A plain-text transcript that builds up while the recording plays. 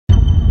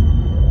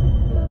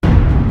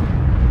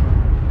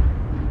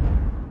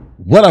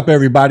What up,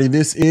 everybody?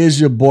 This is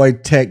your boy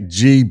Tech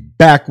G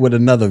back with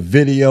another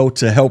video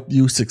to help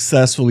you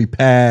successfully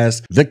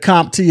pass the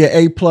CompTIA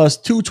A+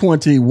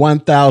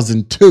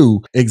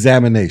 220-1002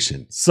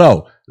 examination.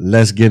 So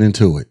let's get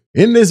into it.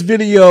 In this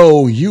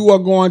video, you are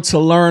going to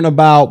learn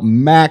about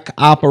Mac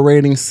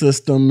operating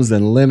systems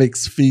and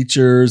Linux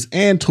features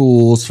and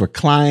tools for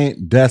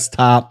client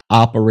desktop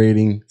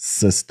operating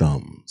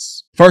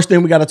systems. First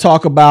thing we got to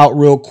talk about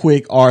real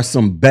quick are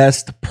some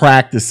best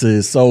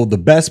practices. So the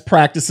best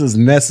practices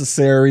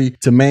necessary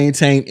to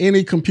maintain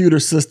any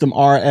computer system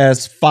are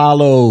as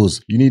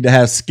follows. You need to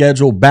have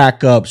scheduled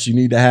backups. You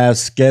need to have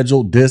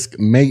scheduled disk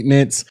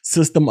maintenance,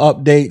 system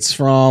updates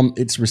from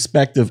its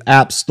respective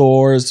app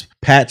stores,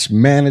 patch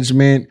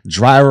management,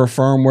 driver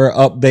firmware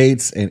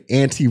updates, and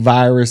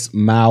antivirus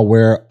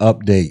malware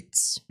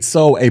updates.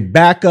 So a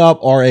backup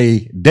or a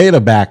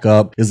data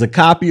backup is a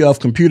copy of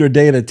computer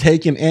data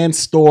taken and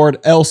stored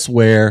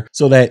elsewhere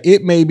so that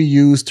it may be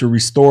used to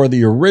restore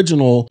the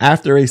original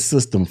after a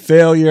system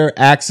failure,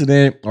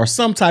 accident, or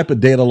some type of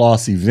data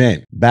loss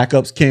event.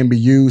 Backups can be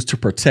used to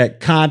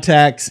protect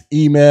contacts,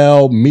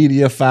 email,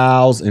 media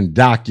files, and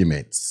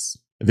documents.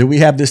 Then we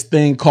have this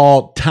thing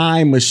called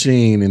Time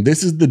Machine, and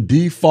this is the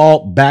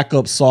default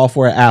backup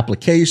software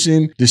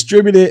application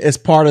distributed as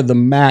part of the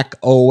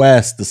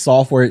macOS. The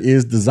software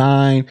is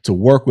designed to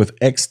work with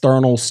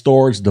external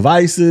storage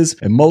devices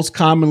and most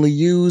commonly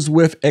used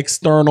with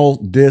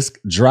external disk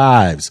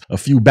drives. A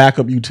few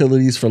backup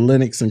utilities for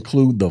Linux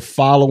include the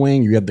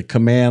following. You have the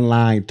command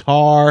line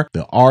tar,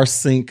 the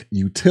rsync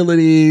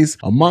utilities,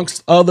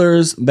 amongst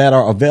others that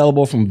are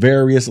available from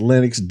various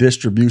Linux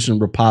distribution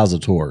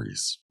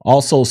repositories.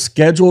 Also,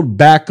 scheduled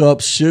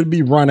backups should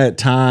be run at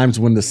times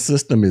when the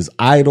system is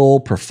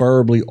idle,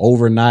 preferably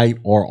overnight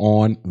or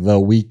on the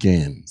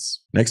weekends.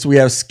 Next, we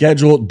have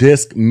scheduled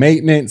disk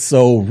maintenance.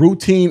 So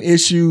routine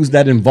issues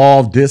that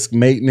involve disk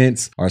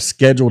maintenance are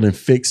scheduled and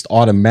fixed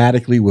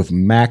automatically with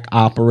Mac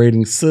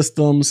operating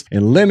systems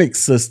and Linux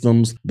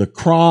systems. The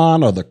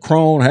cron or the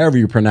cron, however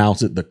you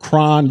pronounce it, the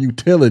cron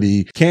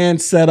utility can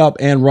set up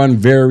and run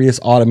various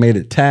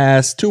automated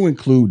tasks to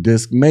include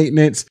disk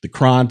maintenance. The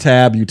cron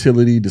tab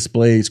utility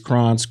displays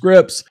cron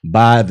scripts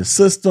by the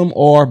system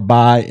or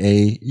by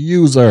a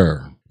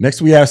user. Next,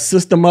 we have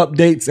system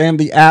updates and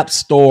the App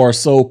Store.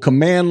 So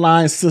command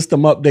line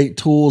system update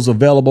tools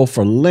available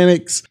for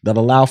Linux that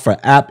allow for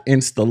app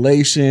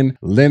installation,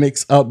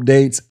 Linux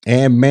updates,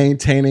 and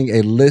maintaining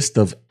a list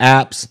of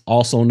apps,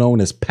 also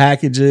known as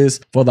packages,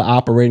 for the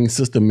operating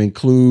system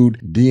include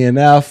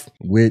DNF,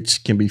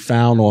 which can be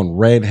found on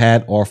Red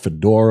Hat or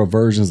Fedora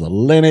versions of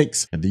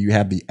Linux. And then you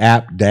have the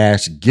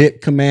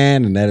app-get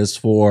command, and that is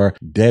for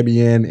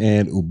Debian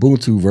and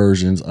Ubuntu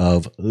versions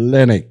of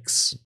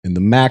Linux. In the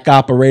Mac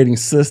operating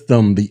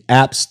system, the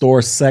App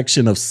Store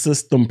section of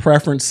System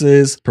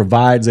Preferences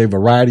provides a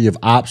variety of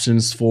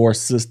options for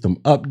system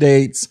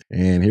updates.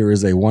 And here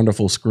is a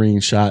wonderful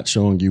screenshot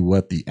showing you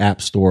what the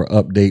App Store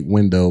update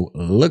window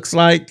looks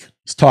like.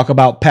 Let's talk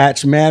about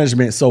patch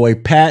management. So a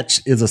patch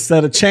is a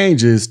set of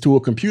changes to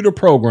a computer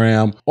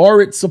program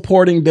or its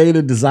supporting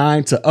data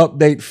designed to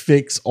update,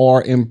 fix,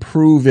 or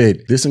improve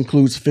it. This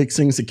includes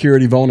fixing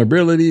security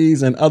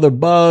vulnerabilities and other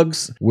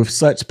bugs, with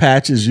such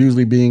patches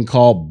usually being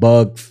called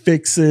bug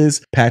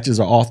fixes. Patches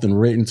are often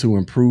written to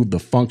improve the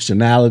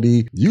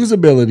functionality,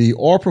 usability,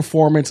 or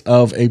performance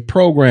of a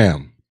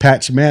program.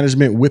 Patch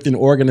management within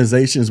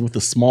organizations with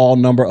a small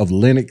number of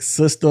Linux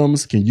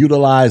systems can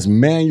utilize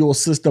manual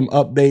system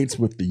updates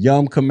with the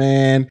yum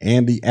command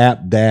and the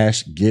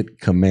app-get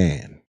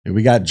command. And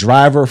we got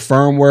driver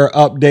firmware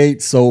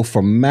updates. So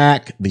for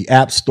Mac, the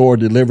App Store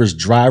delivers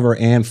driver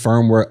and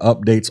firmware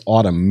updates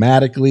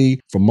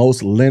automatically. For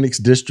most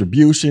Linux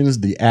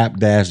distributions, the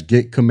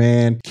app-get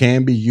command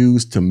can be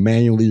used to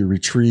manually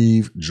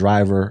retrieve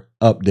driver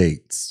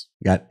updates.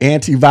 Got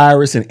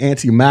antivirus and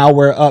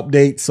anti-malware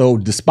updates. So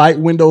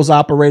despite Windows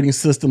operating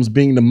systems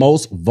being the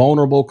most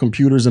vulnerable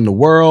computers in the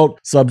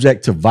world,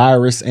 subject to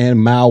virus and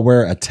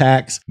malware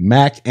attacks,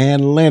 Mac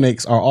and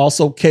Linux are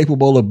also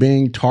capable of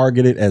being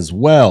targeted as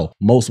well.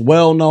 Most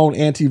well-known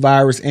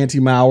antivirus,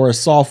 anti-malware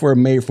software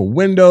made for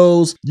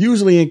Windows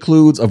usually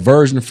includes a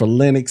version for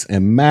Linux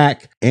and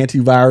Mac.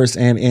 Antivirus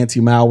and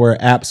anti-malware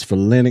apps for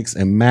Linux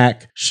and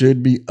Mac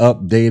should be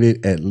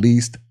updated at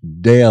least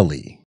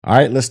daily. All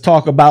right, let's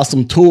talk about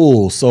some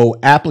tools. So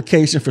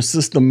application for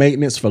system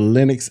maintenance for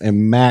Linux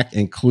and Mac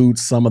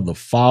includes some of the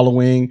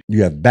following.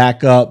 You have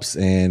backups,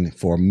 and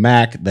for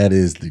Mac, that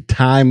is the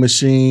Time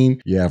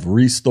Machine. You have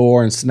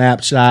restore and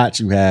snapshots.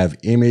 You have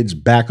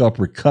image backup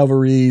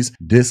recoveries,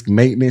 disk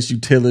maintenance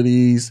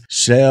utilities,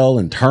 shell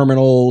and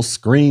terminals,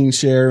 screen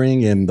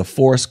sharing, and the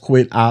force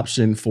quit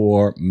option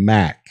for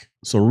Mac.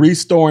 So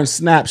restore and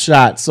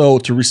snapshot. So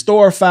to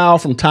restore a file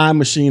from Time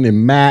Machine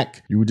in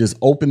Mac, you would just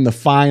open the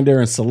Finder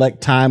and select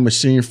Time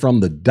Machine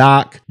from the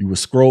dock. You would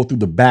scroll through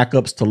the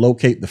backups to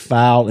locate the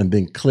file and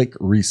then click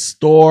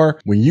Restore.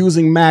 When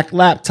using Mac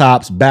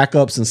laptops,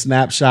 backups and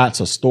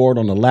snapshots are stored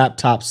on the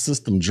laptop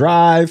system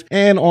drive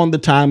and on the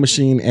Time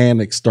Machine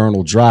and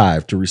external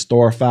drive. To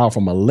restore a file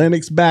from a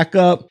Linux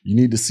backup, you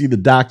need to see the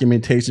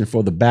documentation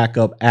for the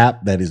backup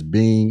app that is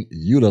being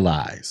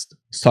utilized.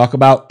 Let's talk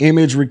about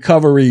image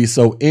recovery.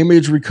 So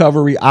image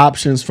recovery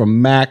options for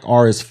Mac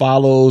are as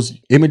follows.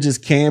 Images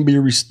can be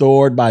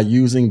restored by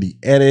using the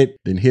edit,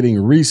 then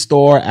hitting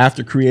restore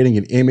after creating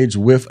an image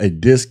with a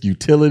disk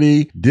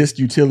utility. Disk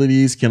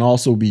utilities can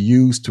also be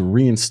used to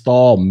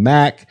reinstall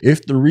Mac.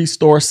 If the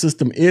restore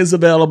system is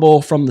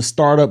available from the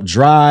startup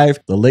drive,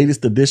 the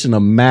latest edition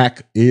of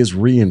Mac is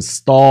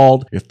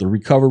reinstalled. If the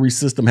recovery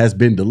system has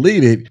been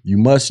deleted, you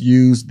must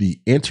use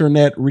the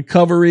Internet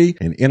Recovery,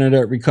 and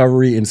Internet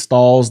Recovery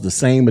installs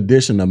the same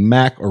edition of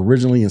Mac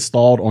originally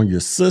installed on your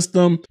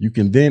system. You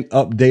can then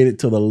update it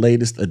to the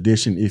latest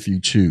edition if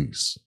you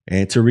choose.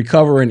 And to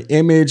recover an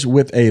image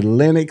with a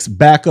Linux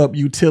backup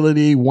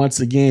utility, once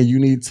again, you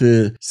need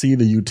to see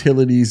the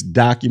utilities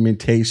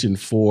documentation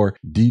for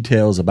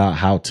details about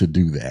how to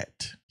do that.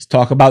 Let's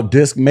talk about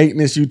disk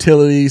maintenance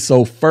utility.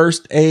 So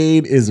First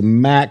Aid is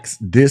Mac's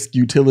disk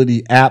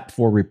utility app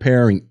for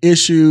repairing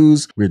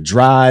issues with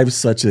drives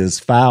such as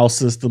file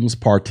systems,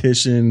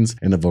 partitions,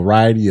 and a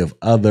variety of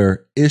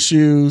other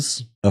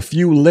issues. A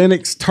few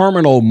Linux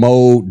terminal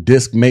mode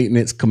disk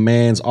maintenance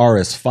commands are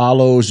as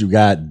follows. You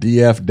got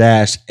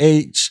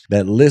df-h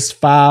that lists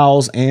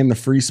files and the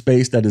free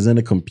space that is in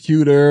a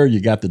computer.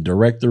 You got the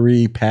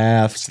directory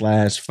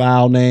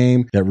path/file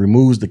name that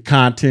removes the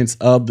contents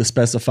of the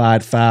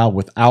specified file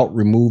without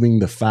removing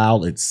the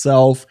file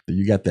itself.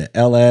 You got the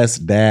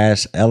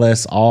ls-lsr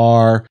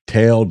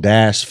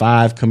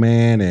tail-5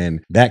 command,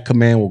 and that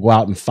command will go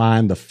out and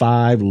find the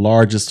 5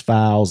 largest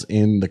files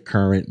in the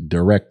current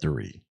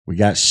directory. We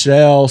got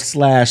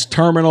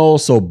shell/terminal.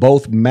 So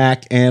both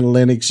Mac and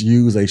Linux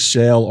use a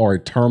shell or a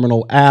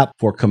terminal app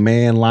for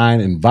command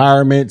line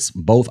environments.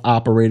 Both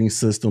operating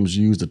systems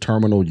use the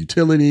terminal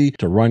utility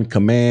to run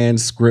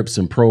commands, scripts,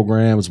 and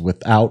programs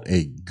without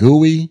a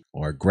GUI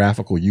or a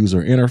graphical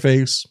user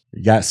interface.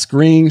 You got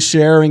screen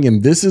sharing,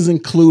 and this is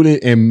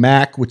included in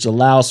Mac, which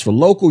allows for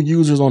local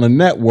users on a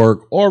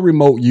network or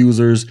remote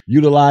users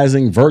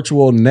utilizing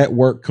virtual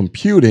network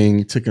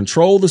computing to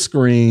control the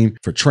screen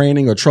for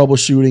training or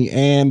troubleshooting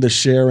and the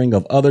sharing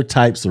of other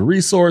types of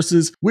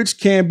resources, which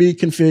can be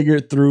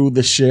configured through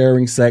the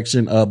sharing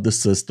section of the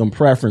system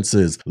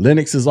preferences.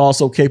 Linux is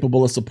also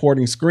capable of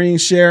supporting screen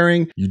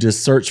sharing. You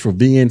just search for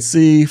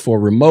VNC for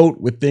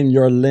remote within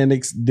your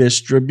Linux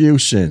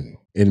distribution.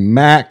 In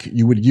Mac,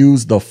 you would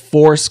use the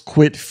force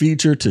quit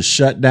feature to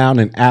shut down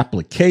an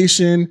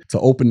application. To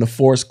open the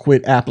force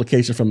quit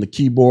application from the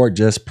keyboard,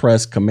 just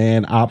press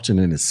Command Option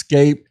and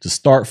Escape. To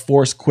start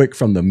force quit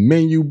from the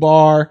menu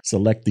bar,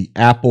 select the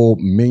Apple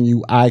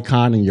menu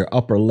icon in your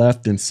upper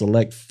left and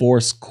select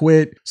force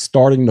quit.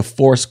 Starting the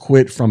force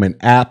quit from an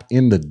app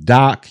in the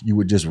dock, you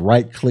would just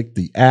right click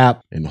the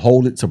app and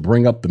hold it to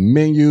bring up the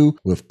menu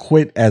with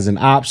quit as an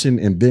option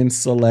and then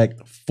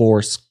select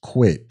force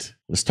quit.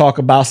 Let's talk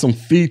about some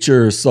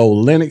features. So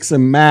Linux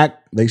and Mac,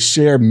 they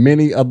share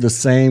many of the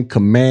same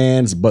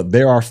commands, but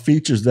there are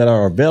features that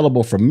are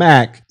available for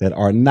Mac that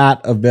are not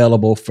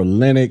available for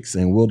Linux,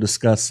 and we'll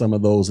discuss some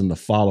of those in the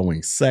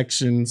following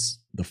sections.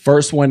 The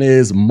first one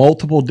is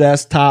multiple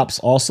desktops,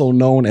 also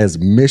known as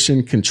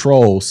mission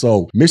control.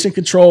 So mission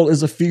control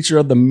is a feature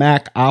of the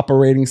Mac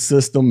operating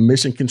system.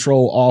 Mission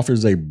control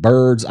offers a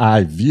bird's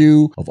eye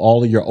view of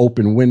all of your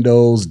open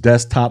windows,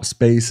 desktop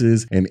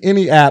spaces, and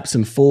any apps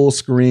in full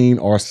screen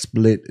or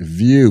split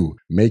view,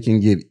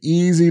 making it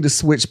easy to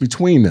switch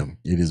between them.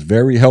 It is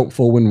very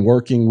helpful when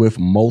working with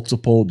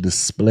multiple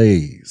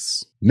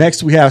displays.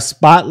 Next, we have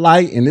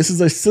Spotlight, and this is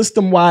a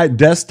system-wide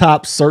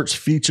desktop search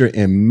feature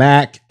in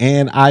Mac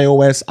and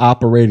iOS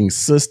operating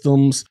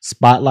systems.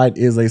 Spotlight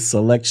is a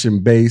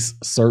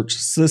selection-based search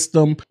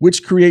system,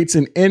 which creates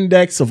an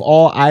index of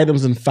all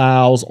items and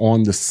files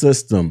on the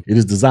system. It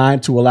is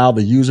designed to allow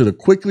the user to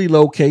quickly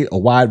locate a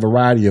wide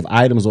variety of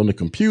items on the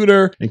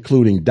computer,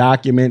 including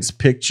documents,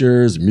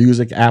 pictures,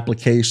 music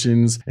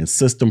applications, and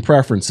system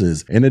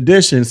preferences. In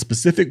addition,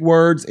 specific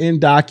words in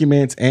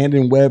documents and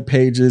in web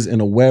pages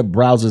in a web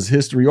browser's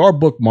history or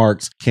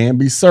bookmarks can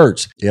be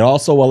searched. It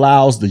also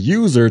allows the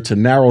user to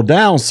narrow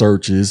down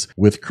searches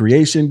with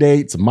creation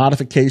dates,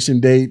 modification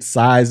dates,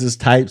 sizes,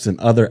 types, and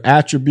other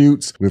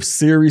attributes. With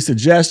Siri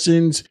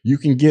suggestions, you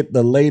can get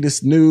the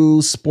latest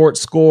news,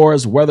 sports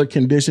scores, weather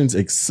conditions,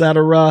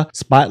 etc.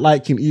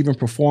 Spotlight can even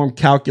perform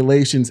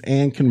calculations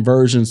and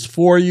conversions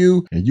for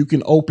you. And you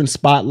can open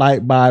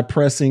Spotlight by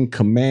pressing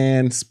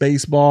Command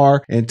Spacebar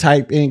and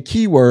type in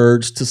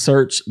keywords to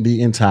search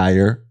the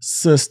entire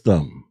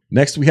system.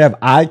 Next, we have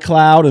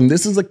iCloud, and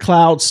this is a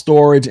cloud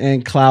storage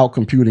and cloud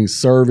computing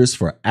service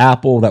for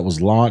Apple that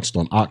was launched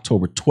on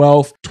October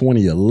 12th,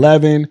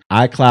 2011.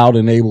 iCloud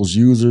enables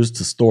users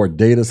to store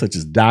data such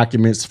as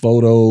documents,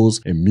 photos,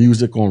 and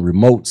music on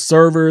remote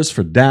servers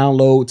for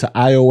download to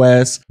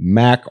iOS,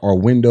 Mac, or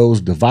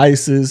Windows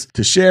devices,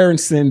 to share and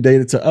send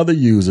data to other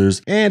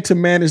users, and to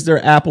manage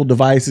their Apple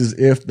devices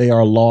if they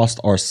are lost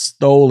or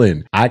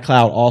stolen.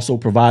 iCloud also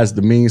provides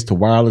the means to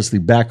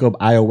wirelessly back up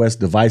iOS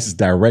devices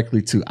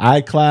directly to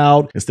iCloud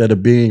instead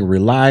of being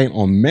reliant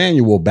on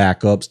manual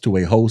backups to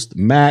a host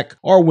Mac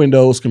or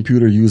Windows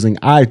computer using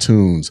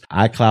iTunes.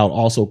 iCloud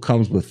also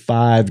comes with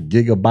 5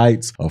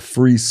 gigabytes of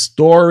free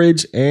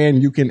storage,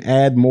 and you can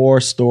add more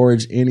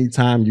storage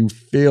anytime you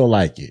feel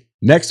like it.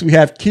 Next, we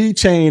have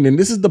Keychain, and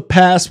this is the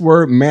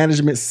password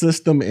management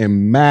system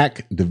in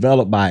Mac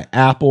developed by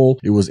Apple.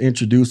 It was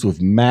introduced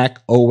with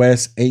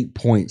macOS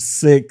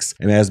 8.6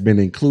 and has been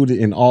included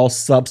in all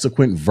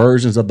subsequent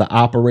versions of the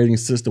operating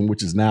system,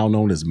 which is now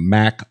known as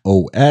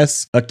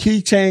macOS. A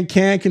keychain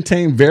can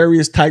contain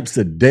various types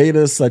of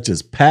data, such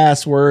as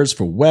passwords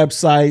for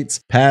websites,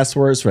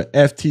 passwords for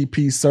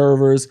FTP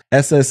servers,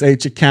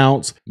 SSH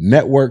accounts,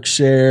 network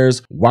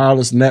shares,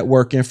 wireless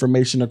network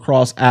information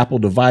across Apple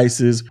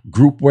devices,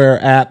 groupware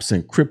apps,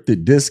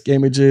 encrypted disk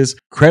images,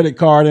 credit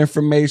card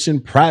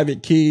information,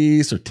 private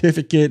keys,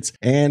 certificates,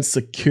 and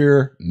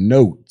secure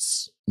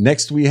notes.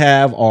 Next, we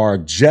have our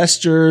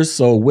gestures.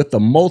 So with the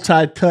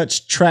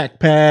multi-touch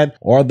trackpad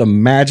or the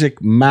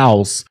magic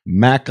mouse,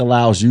 Mac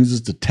allows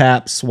users to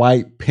tap,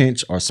 swipe,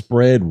 pinch, or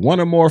spread one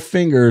or more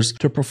fingers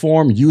to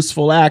perform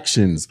useful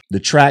actions.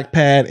 The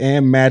trackpad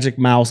and magic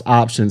mouse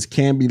options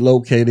can be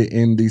located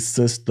in the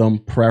system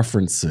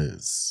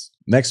preferences.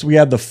 Next, we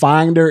have the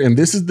Finder, and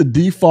this is the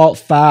default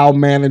file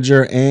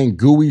manager and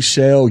GUI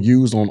shell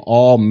used on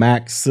all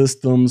Mac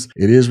systems.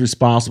 It is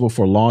responsible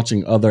for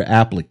launching other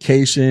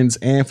applications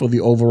and for the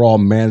overall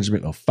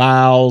management of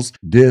files,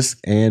 disk,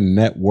 and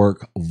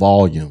network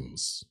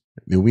volumes.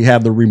 Then we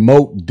have the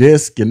remote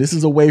disk, and this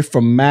is a way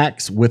for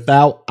Macs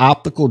without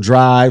optical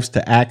drives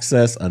to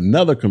access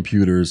another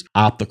computer's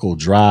optical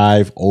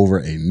drive over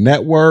a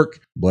network.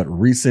 But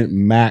recent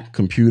Mac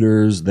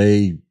computers,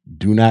 they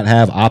do not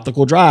have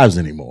optical drives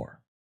anymore.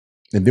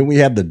 And then we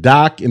have the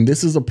dock, and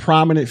this is a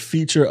prominent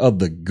feature of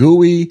the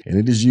GUI, and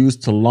it is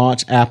used to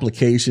launch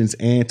applications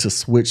and to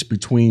switch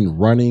between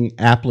running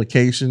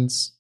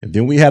applications. And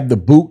then we have the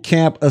Boot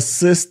Camp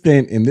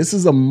Assistant, and this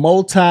is a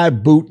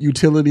multi-boot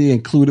utility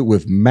included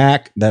with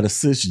Mac that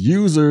assists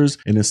users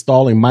in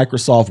installing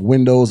Microsoft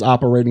Windows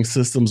operating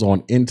systems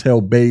on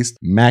Intel-based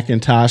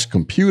Macintosh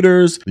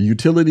computers. The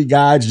utility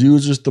guides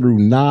users through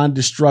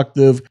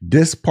non-destructive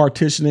disk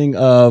partitioning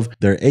of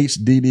their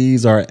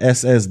HDDs or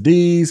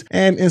SSDs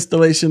and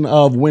installation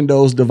of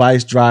Windows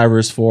device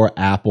drivers for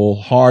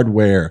Apple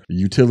hardware. The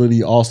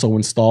utility also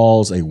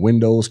installs a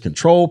Windows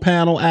control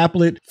panel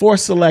applet for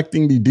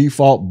selecting the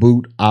default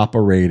boot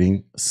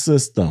operating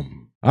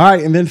system. All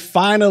right, and then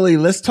finally,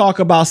 let's talk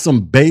about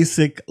some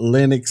basic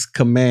Linux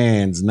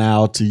commands.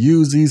 Now, to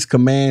use these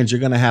commands,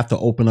 you're going to have to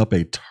open up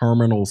a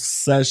terminal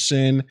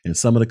session, and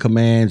some of the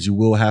commands you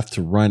will have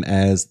to run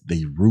as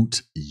the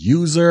root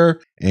user.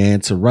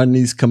 And to run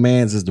these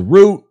commands as the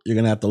root, you're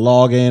going to have to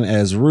log in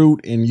as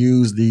root and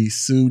use the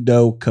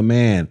sudo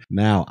command.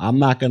 Now, I'm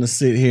not going to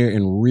sit here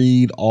and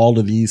read all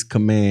of these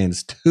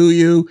commands to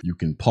you. You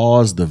can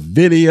pause the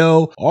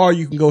video, or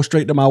you can go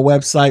straight to my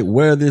website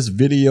where this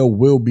video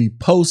will be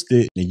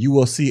posted, and you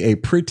will see a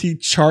pretty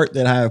chart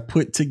that I have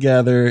put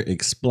together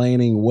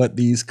explaining what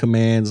these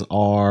commands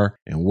are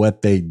and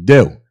what they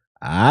do.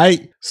 All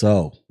right,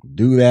 so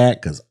do that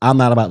because I'm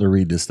not about to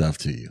read this stuff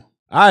to you.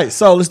 All right,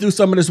 so let's do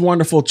some of this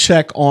wonderful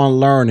check on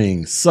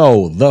learning.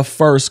 So the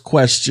first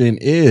question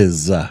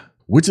is,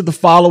 which of the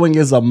following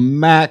is a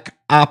Mac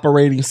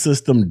operating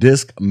system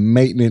disk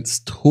maintenance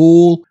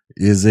tool?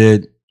 Is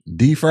it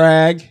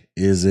defrag?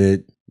 Is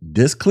it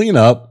disk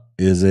cleanup?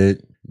 Is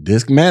it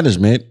disk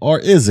management? Or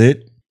is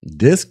it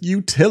disk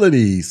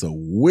utility? So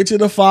which of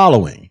the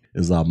following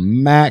is a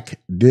Mac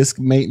disk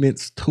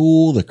maintenance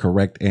tool? The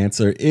correct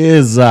answer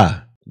is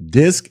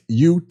disk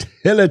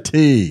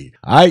utility.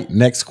 All right,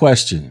 next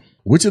question.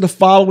 Which of the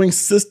following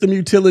system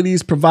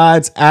utilities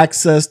provides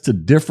access to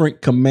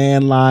different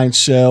command line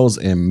shells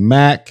in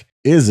Mac?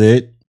 Is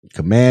it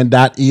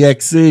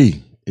command.exe?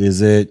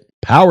 Is it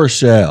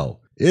PowerShell?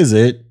 Is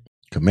it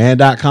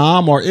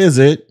command.com? Or is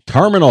it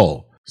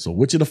terminal? So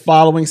which of the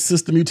following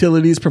system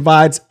utilities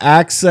provides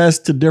access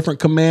to different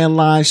command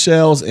line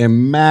shells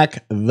in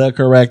Mac? The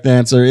correct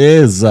answer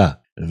is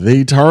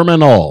the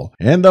terminal.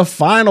 And the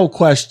final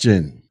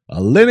question. A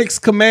Linux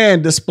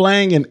command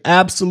displaying an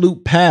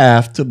absolute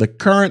path to the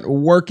current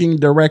working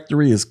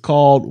directory is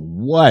called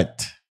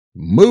what?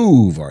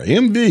 Move or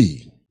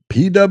MV,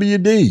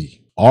 PWD,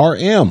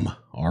 RM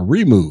or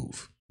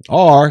remove,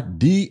 or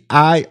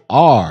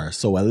dir.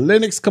 So a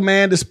Linux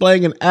command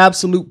displaying an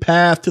absolute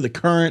path to the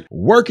current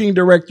working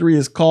directory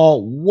is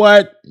called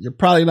what? You're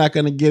probably not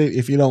going to get it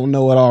if you don't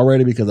know it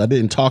already because I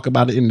didn't talk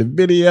about it in the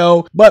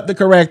video, but the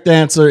correct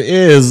answer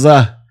is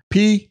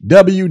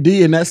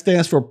PWD, and that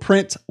stands for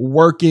Print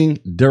Working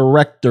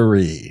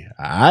Directory.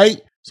 All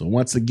right. So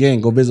once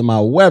again, go visit my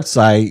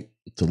website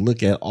to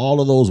look at all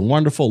of those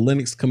wonderful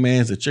Linux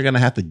commands that you're going to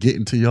have to get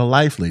into your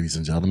life, ladies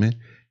and gentlemen.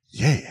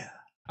 Yeah.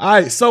 All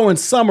right, so in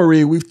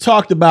summary, we've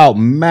talked about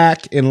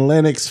Mac and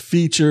Linux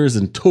features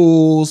and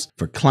tools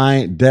for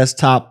client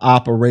desktop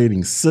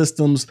operating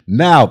systems.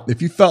 Now,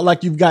 if you felt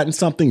like you've gotten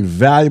something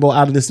valuable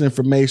out of this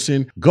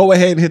information, go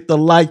ahead and hit the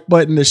like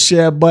button, the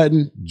share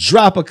button,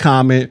 drop a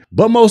comment,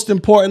 but most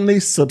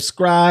importantly,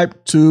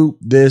 subscribe to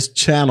this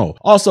channel.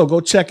 Also, go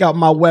check out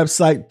my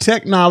website,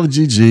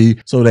 Technology G,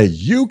 so that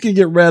you can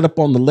get read up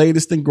on the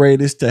latest and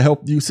greatest to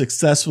help you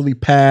successfully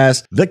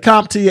pass the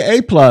CompTIA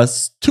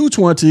A+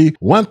 220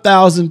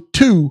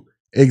 1002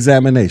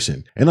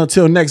 examination. And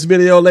until next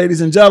video,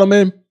 ladies and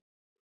gentlemen,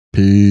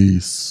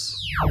 peace.